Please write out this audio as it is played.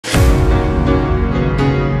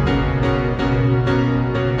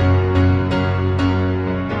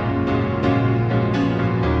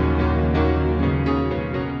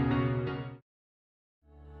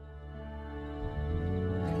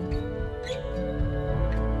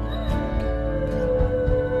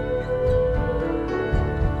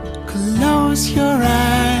Close your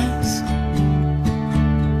eyes,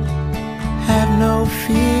 have no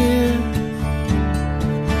fear.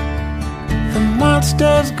 The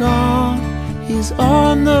monster's gone, he's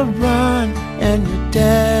on the run, and your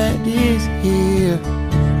daddy's here.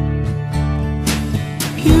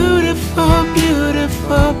 Beautiful,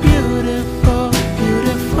 beautiful, beautiful,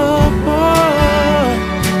 beautiful boy.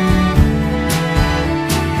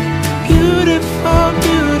 Beautiful,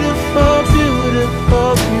 beautiful, beautiful,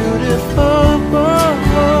 beautiful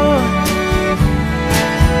boy.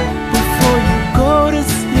 Before you go to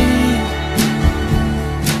sleep,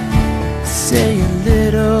 say a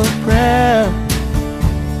little prayer.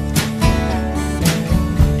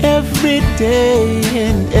 Every day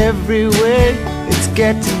in every way, it's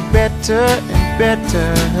getting better and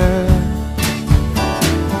better.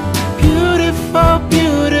 Beautiful,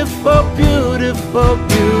 beautiful, beautiful,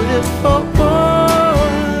 beautiful boy.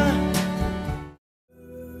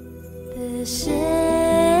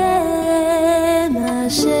 B'Shem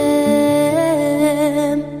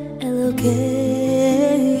Hashem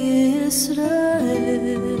Elokei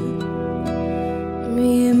Yisrael,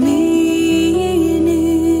 miyamini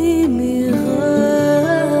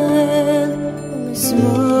Michael,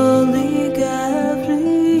 u'mismoli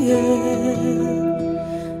Gabriel,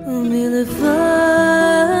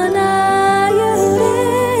 u'milefanayi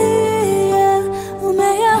Uriel,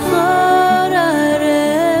 u'meyachor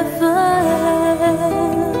Rafael,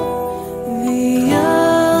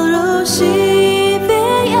 v'yaroshi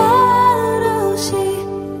v'yaroshi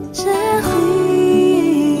shechi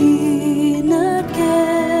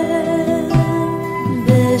nakel.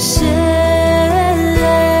 B'Shem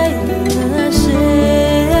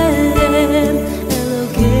Hashem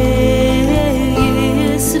Elokei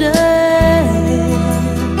Yisrael,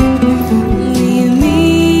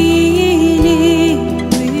 miyamini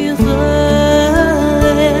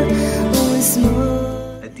Michael,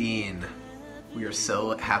 u'mismoli. Adin, we are so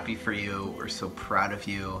happy for you. We're so proud of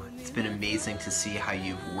you. It's been amazing to see how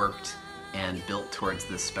you've worked and built towards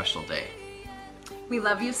this special day. We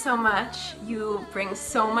love you so much. You bring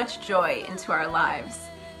so much joy into our lives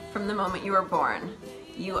from the moment you were born.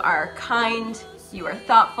 You are kind, you are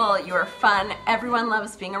thoughtful, you are fun. Everyone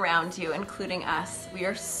loves being around you, including us. We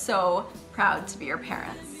are so proud to be your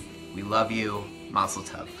parents. We love you. Mazel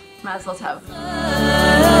Tov. Mazel Tov.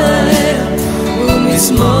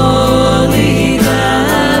 U'mismoli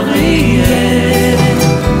Gabriel,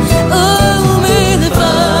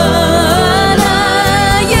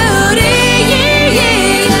 u'milefanayi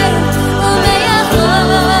Uriel,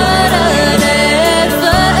 u'meyachor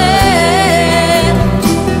Rafael,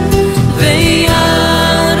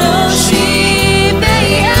 v'yaroshi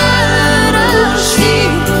v'yaroshi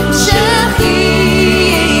shechi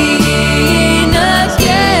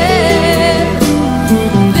nakel,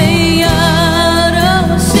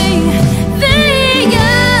 v'yaroshi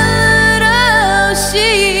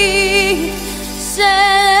v'yaroshi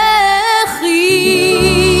shechi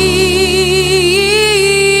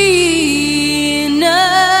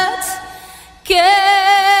nakel.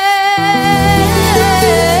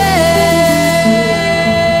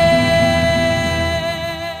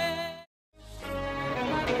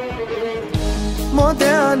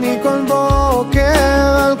 מודה אני כל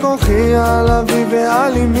בוקר על כוחי, על אבי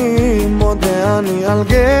ועל אמי. מודה אני על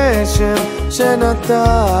גשם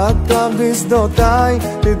שנתת בשדותיי,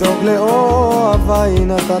 לדאוג לאוהביי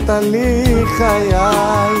נתת לי חיי.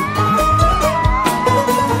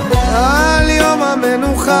 על יום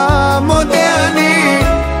המנוחה מודה אני,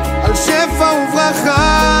 על שפע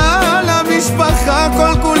וברכה למשפחה,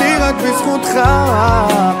 כל כולי רק בזכותך.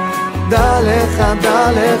 דע לך,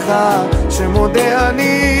 שמודה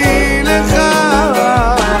אני לך.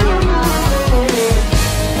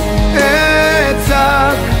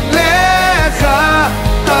 אצעק לך,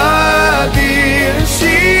 אדיר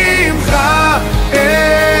שמך,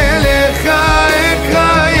 אליך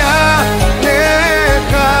אקרא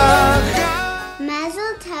לך.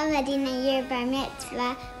 Mazel Tov Adin, your Bar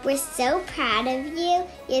Mitzvah. We're so proud of you.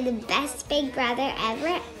 You're the best big brother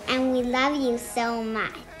ever, and we love you so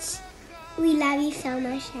much. We love you so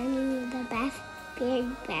much, and you're the best big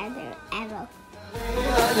brother ever.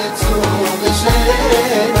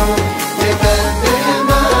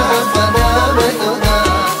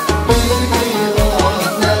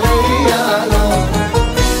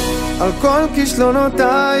 על כל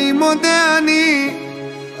כישלונותיי מודה אני,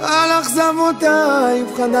 על אכזבותיי,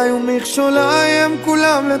 פחדיי ומכשוליי הם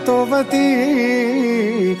כולם לטובתי.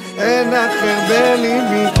 אין אחר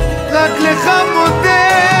בליבי, רק לך מודה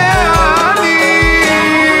אני.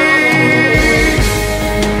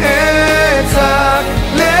 אצעק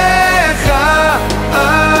לך,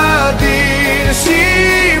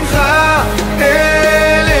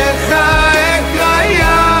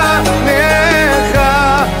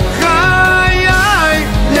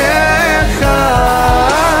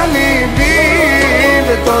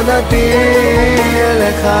 תודתי,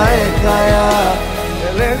 אליך אקריה,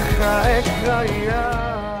 אליך אקריה.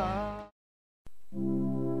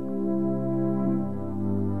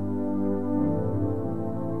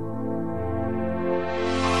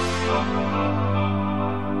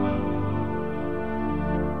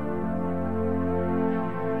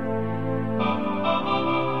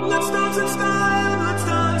 Let's dance in style, let's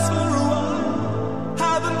dance for a while.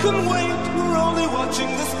 Heaven can wait, we're only watching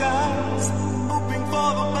the skies. Hoping for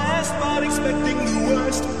the best, but expecting the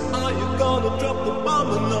worst. Are you gonna drop the bomb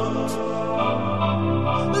or not?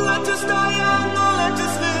 Let us die young or let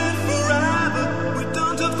us live forever. We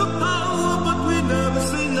don't have the power, but we never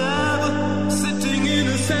say never. Sitting in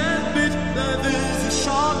a sandpit, life is a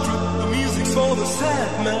short trip. The music's for the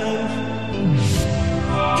sad man.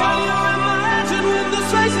 Can you imagine when this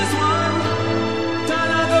race is won? Turn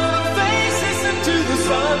our golden faces into the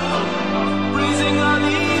sun. Raising our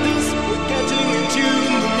leaders, we're getting in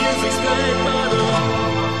tune. The music's played by the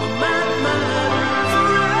madman.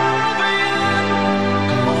 Forever young,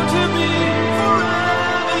 I want to be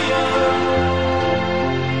forever young.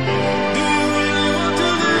 Do you really want to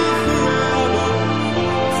live forever?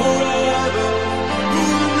 Forever, who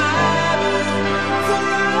will never?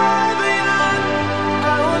 Forever young,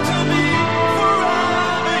 I want to be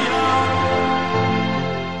forever young.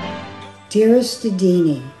 Dearest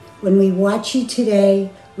Adini, when we watch you today,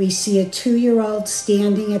 we see a 2-year-old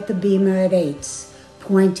standing at the bima at 8,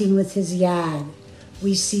 pointing with his yad.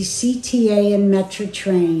 We see CTA and Metro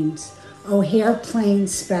trains, O'Hare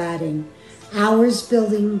planes spatting, hours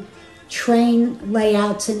building train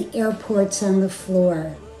layouts and airports on the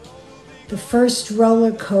floor, the first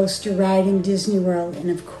roller coaster ride in Disney World, and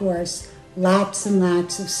of course, lots and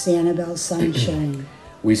lots of Sanibel sunshine.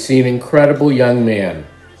 We see an incredible young man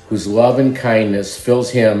whose love and kindness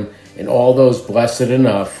fills him and all those blessed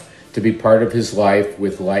enough to be part of his life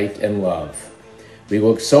with light and love. We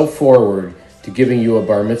look so forward to giving you a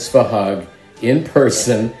Bar Mitzvah hug in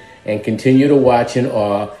person and continue to watch in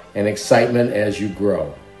awe and excitement as you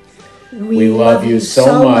grow. We love you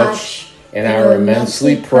so much and are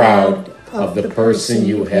immensely proud of the person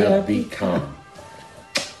you have become.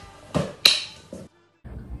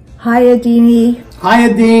 Hi, Adini. Hi,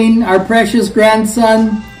 Adin, our precious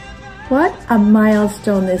grandson. What a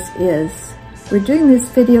milestone this is. We're doing this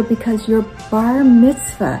video because your Bar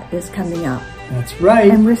Mitzvah is coming up. That's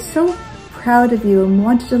right. And we're so proud of you and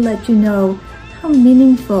wanted to let you know how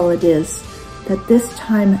meaningful it is that this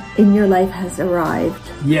time in your life has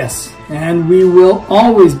arrived. Yes, and we will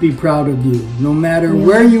always be proud of you, no matter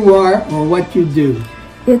where you are or what you do.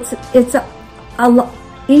 It's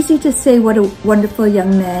easy to say what a wonderful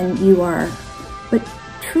young man you are, but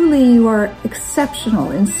truly you are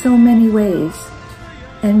exceptional in so many ways.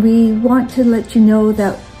 And we want to let you know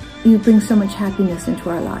that you bring so much happiness into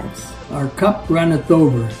our lives. Our cup runneth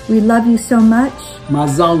over. We love you so much.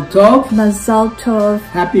 Mazel Tov. Mazel Tov.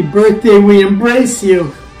 Happy birthday, we embrace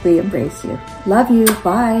you. We embrace you. Love you.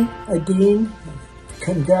 Bye. Adin,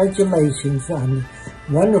 congratulations on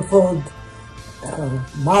wonderful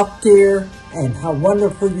maftir and how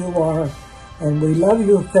wonderful you are. And we love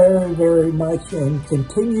you very, very much and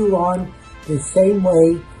continue on the same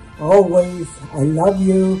way. Always, I love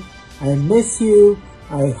you, I miss you,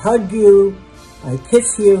 I hug you, I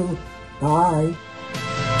kiss you. Bye.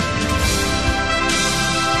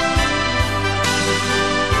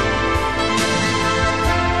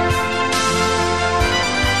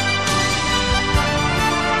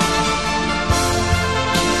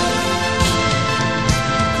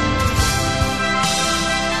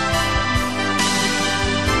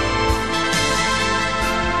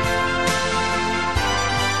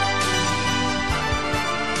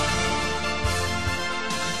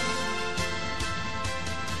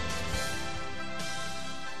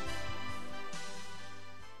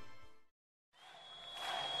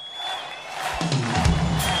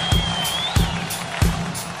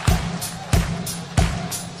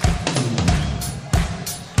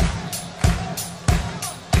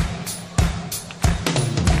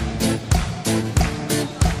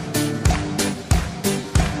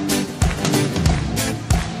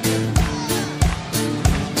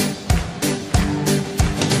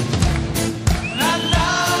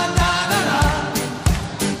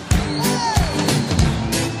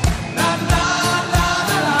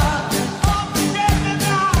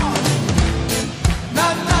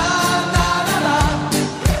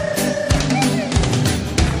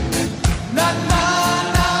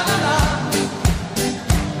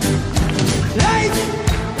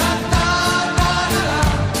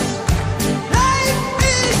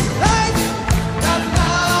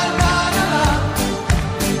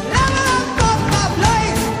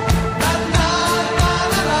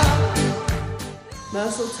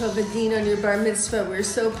 Tov Adin on your Bar Mitzvah. We're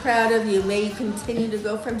so proud of you. May you continue to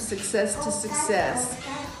go from success to success.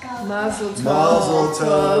 Mazel Tov. Mazel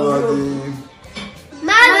Tov Adin.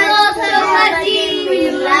 Mazel Tov Adin, we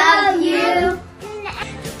love you.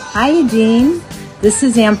 Hi, Adin. This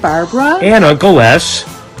is Aunt Barbara. And Uncle Les.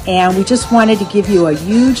 And we just wanted to give you a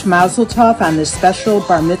huge Mazel Tov on this special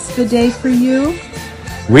Bar Mitzvah day for you.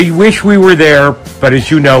 We wish we were there, but as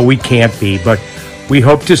you know, we can't be. But we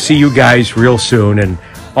hope to see you guys real soon, and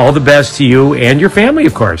all the best to you and your family,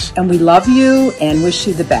 of course. And we love you and wish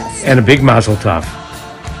you the best. And a big Mazel Tov.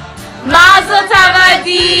 Mazel Tov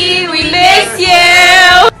Adin, we miss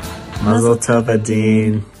you. Mazel Tov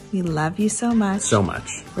Adin. We love you so much. So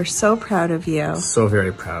much. We're so proud of you. So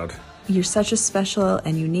very proud. You're such a special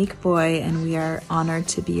and unique boy, and we are honored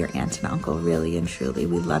to be your aunt and uncle, really and truly.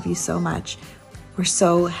 We love you so much. We're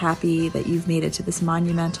so happy that you've made it to this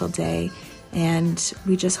monumental day, and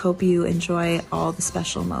we just hope you enjoy all the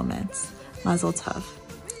special moments. Mazel Tov.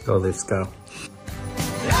 Go, let's go.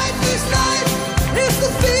 Life is life, it's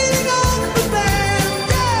the feeling of the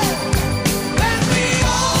band, yeah. When we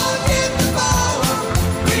all give the power,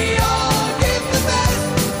 we all give the best.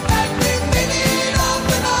 Every minute of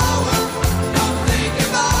an hour, don't think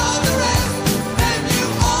about the rest. And you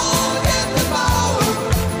all get the power,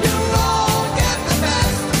 you all get the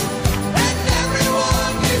best. And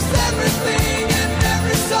everyone gives everything in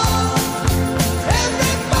every song.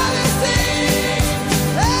 Everybody sings,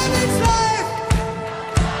 and it's life.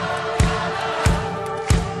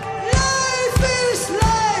 Life is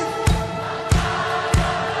life.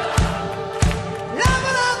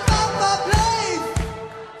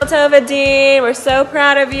 Mazel Tov Adin, we're so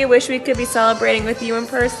proud of you. Wish we could be celebrating with you in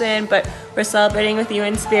person, but we're celebrating with you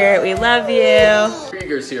in spirit. We love you.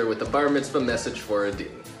 Krieger's here with the Bar Mitzvah message for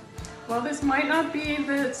Adin. While this might not be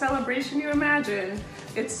the celebration you imagine,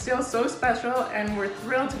 it's still so special, and we're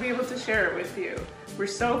thrilled to be able to share it with you. We're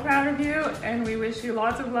so proud of you, and we wish you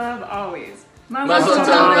lots of love always. Mazel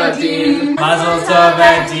Tov Adin. Mazel Tov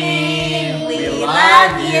Adin. We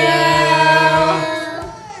love you.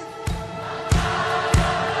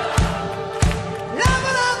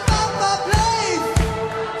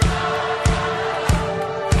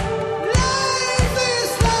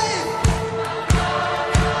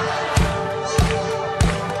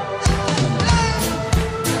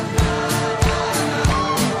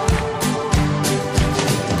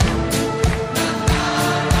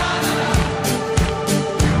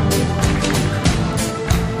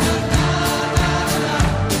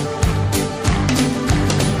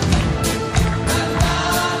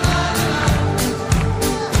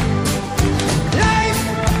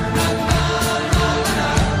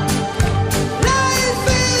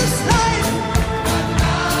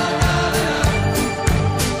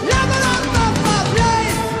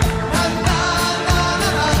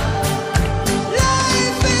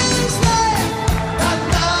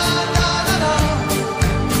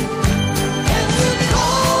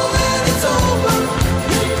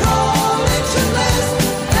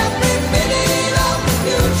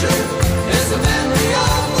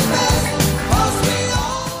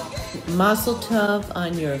 Mazel Tov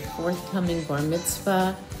on your forthcoming Bar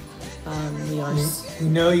Mitzvah. We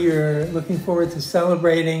know you're looking forward to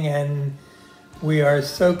celebrating, and we are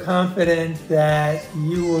so confident that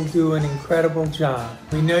you will do an incredible job.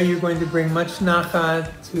 We know you're going to bring much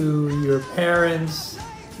nachat to your parents,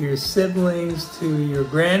 to your siblings, to your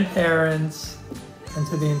grandparents, and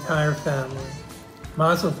to the entire family.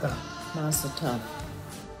 Mazel Tov. Mazel Tov.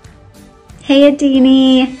 Hey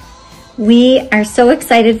Adini, we are so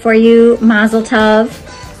excited for you. Mazel Tov.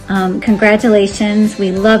 Congratulations.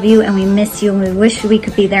 We love you and we miss you and we wish we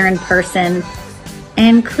could be there in person.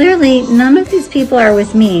 And clearly none of these people are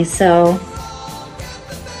with me, so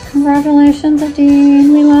congratulations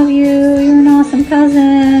Adin. We love you. You're an awesome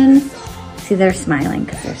cousin. See, they're smiling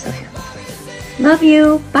because they're so happy for you. Love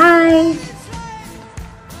you. Bye.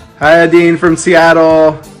 Hi, Adin from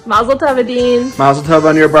Seattle. Mazel Tov Adin. Mazel Tov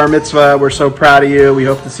on your Bar Mitzvah. We're so proud of you. We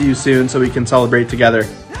hope to see you soon so we can celebrate together.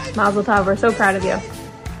 Mazel Tov. We're so proud of you.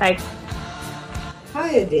 Bye. Hi,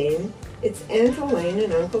 Adin. It's Aunt Elaine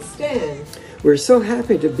and Uncle Stan. We're so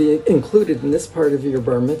happy to be included in this part of your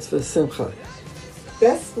Bar Mitzvah Simcha.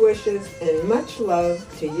 Best wishes and much love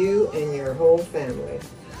to you and your whole family.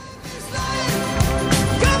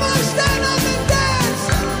 Come on, stand up and dance.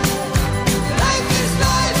 Life is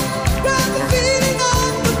life. Grab the feeling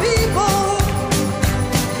of the people.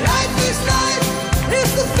 Life is life.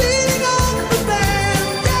 It's the feeling of the band.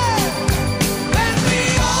 Yeah. When we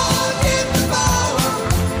all give the power,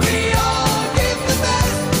 we all give the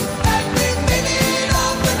best. Every minute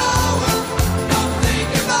of an hour. Don't think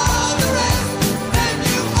about the rest. And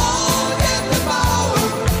you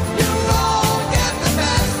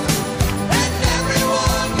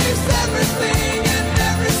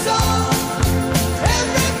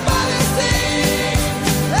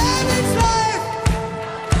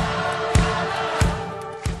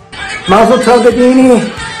Mazel Tov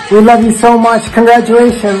Adin. We love you so much.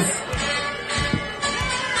 Congratulations.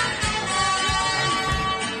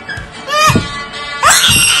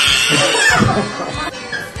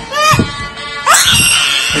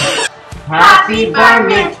 Happy Bar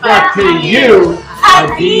Mitzvah to you,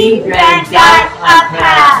 Adin Ben Dat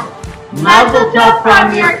Akad. Mazel Tov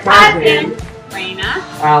from your cousin, Raina,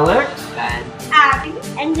 Alex, Ben, Abby,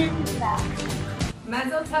 and Isabel.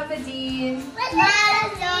 Mazel Tov Adin.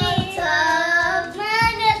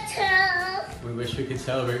 We wish we could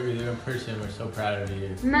celebrate with you in person. We're so proud of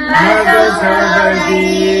you. Mazel Tov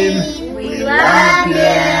Adin. We love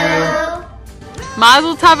you.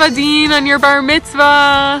 Mazel Tov Adin on your Bar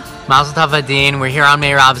Mitzvah. Mazel Tov Adin. We're here on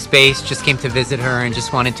Meirav's base. Just came to visit her and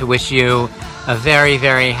just wanted to wish you a very,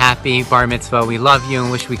 very happy Bar Mitzvah. We love you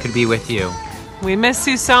and wish we could be with you. We miss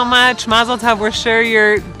you so much. Mazel Tov. We're sure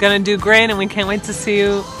you're gonna do great and we can't wait to see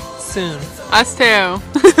you soon. Us too.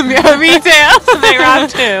 Yeah, me too. Meirav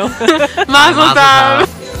too. Mazel Tov.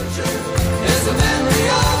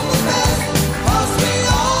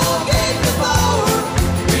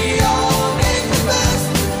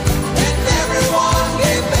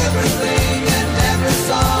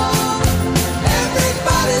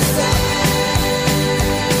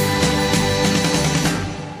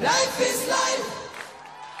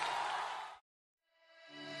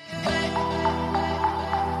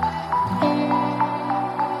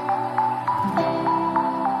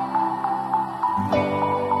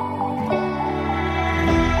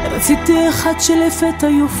 רציתי אחד שלפתע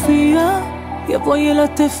יופיע, יבוא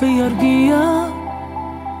ילטף וירגיע,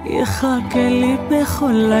 יחכה לי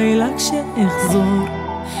בכל לילה כשאחזור,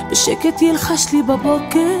 בשקט ילחש לי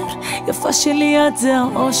בבוקר, יפה שלי את זה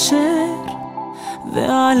האושר,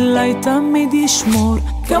 ועליי תמיד ישמור,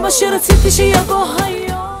 כמה שרציתי שיבוא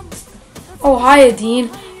היום. Oh, hi Adin.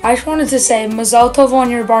 I just wanted to say Mazel Tov on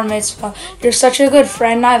your Bar Mitzvah. You're such a good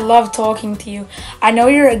friend. I love talking to you. I know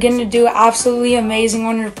you're going to do absolutely amazing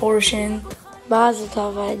on your portion. Mazel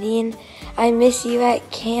Tov Adin. I miss you at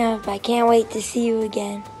camp. I can't wait to see you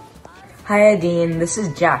again. Hi Adin, this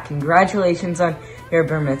is Jack. Congratulations on your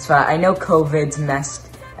Bar Mitzvah. I know COVID's messed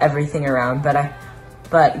everything around,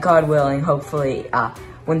 but God willing, hopefully,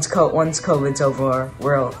 once COVID's over,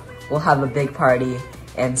 we'll have a big party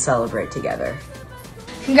and celebrate together.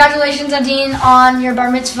 Congratulations, Adin, on your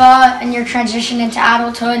Bar Mitzvah and your transition into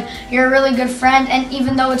adulthood. You're a really good friend, and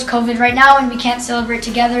even though it's COVID right now and we can't celebrate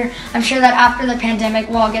together, I'm sure that after the pandemic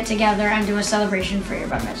we'll all get together and do a celebration for your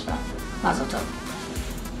Bar Mitzvah. Mazel Tov.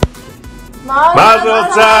 Mazel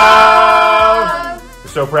Tov!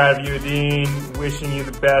 We're so proud of you, Adin. Wishing you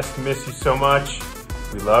the best. Miss you so much.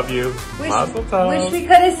 We love you. Mazel Tov. Wish we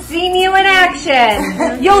could have seen you in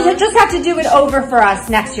action. You'll just have to do it over for us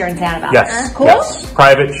next year in Canada. Yes. Cool? Yes.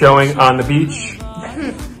 Private showing on the beach.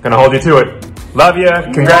 Gonna hold you to it. Love ya.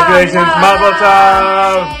 Congratulations. Mazel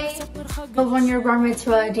Tov. On your Bar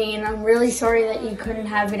Mitzvah, Adin, I'm really sorry that you couldn't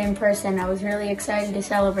have it in person. I was really excited to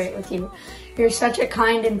celebrate with you. You're such a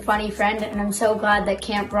kind and funny friend, and I'm so glad that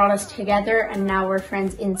camp brought us together, and now we're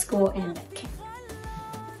friends in school and at camp.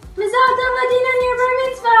 Mazel Tov Adin on your Bar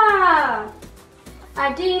Mitzvah!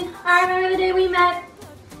 Adin, I remember the day we met.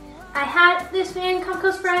 I had this man come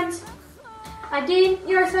close friends. Adin,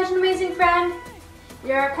 you're such an amazing friend.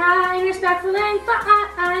 You're kind, respectful, and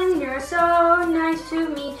fun. You're so nice to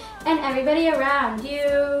me and everybody around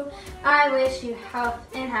you. I wish you health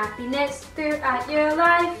and happiness throughout your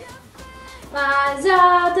life. Mazel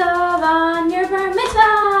Tov on your Bar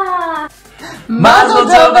Mitzvah! Mazel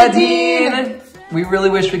Tov Adin! We really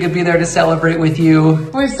wish we could be there to celebrate with you.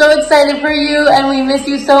 We're so excited for you and we miss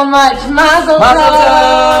you so much. Mazel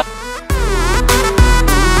Tov!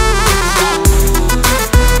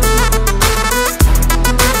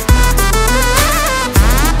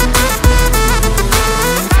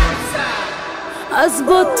 אז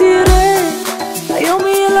בוא תראה, היום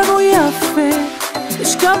יהיה לנו יפה,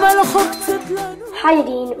 נשכב על החוק קצת לנו. Hi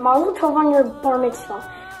Adin, Mazel Tov on your Bar Mitzvah.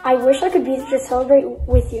 I wish I could be there to celebrate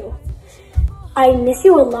with you. I miss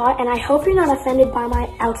you a lot, and I hope you're not offended by my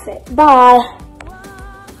outfit. Bye.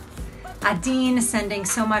 Adin sending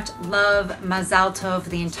so much love, Mazel Tov.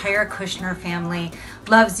 The entire Kushner family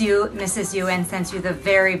loves you, misses you, and sends you the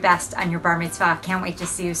very best on your Bar Mitzvah. Can't wait to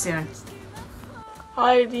see you soon.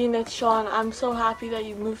 Hi Adin, it's Sean. I'm so happy that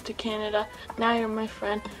you moved to Canada. Now you're my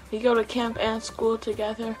friend. We go to camp and school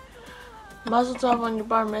together. Mazel Tov on your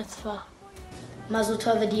Bar Mitzvah. Mazel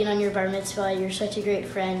Tov Adin on your Bar Mitzvah. You're such a great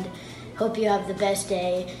friend. Hope you have the best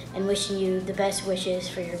day and wishing you the best wishes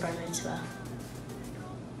for your Bar Mitzvah.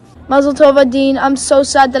 Mazel Tov Adin, I'm so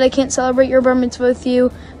sad that I can't celebrate your Bar Mitzvah with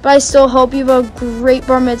you, but I still hope you have a great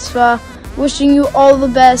Bar Mitzvah. Wishing you all the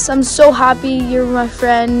best. I'm so happy you're my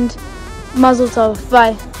friend. Mazel Tov.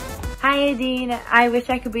 Bye. Hi, Adin. I wish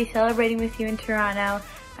I could be celebrating with you in Toronto.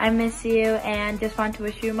 I miss you and just want to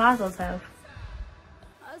wish you Mazel Tov.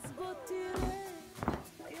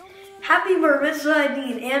 Happy Bar Mitzvah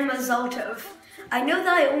Adin and Mazel Tov. I know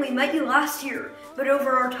that I only met you last year, but over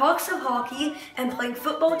our talks of hockey and playing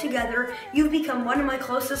football together, you've become one of my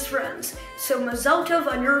closest friends. So Mazel Tov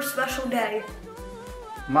on your special day.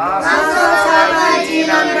 Mazel Tov Adin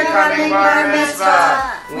on the coming Bar Mitzvah.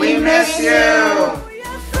 We miss you.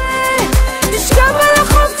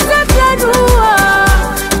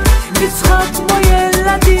 נצחק כמו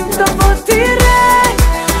ילדים, תבוא תראה,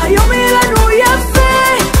 היום יהיה לנו יפה,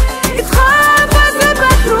 איתך וזה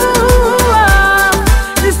בטוח,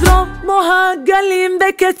 נזרום כמו הגלים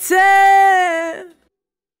בקצב.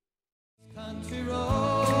 Country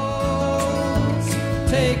roads,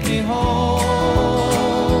 take me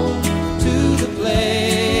home to the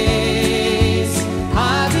place I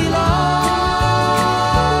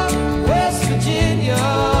belong, West Virginia.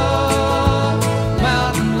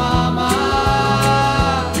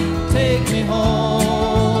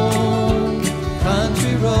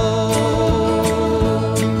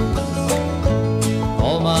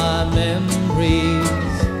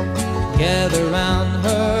 Gather round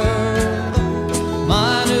her,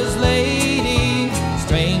 miner's lady,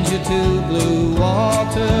 stranger to blue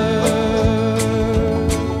water,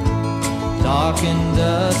 dark and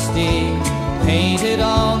dusty, painted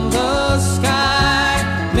on the sky,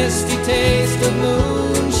 misty taste of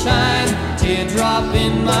moonshine, teardrop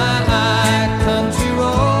in my eye. Country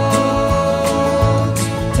roads,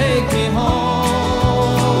 take me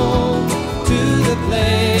home to the place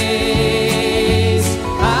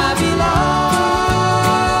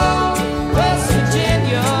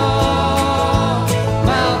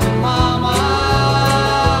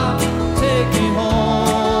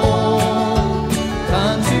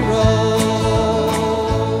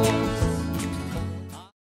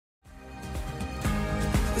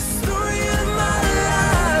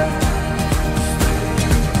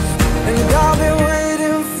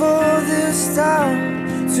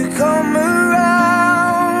to come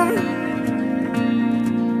around,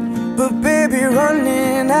 but baby,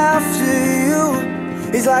 running after you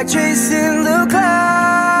is like chasing the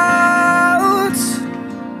clouds.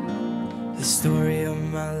 The story of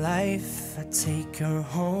my life, I take her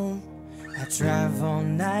home, I drive all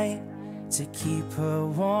night to keep her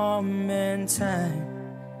warm, and time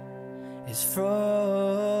is frozen.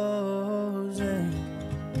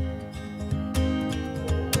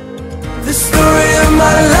 The story of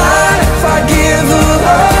my life, I give her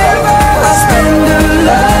love, I spend her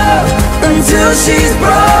love until she's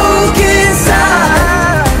broken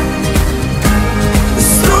inside. The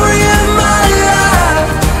story of my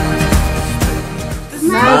life.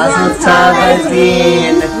 Mazel Tov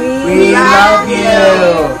Adin, we love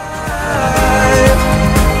you.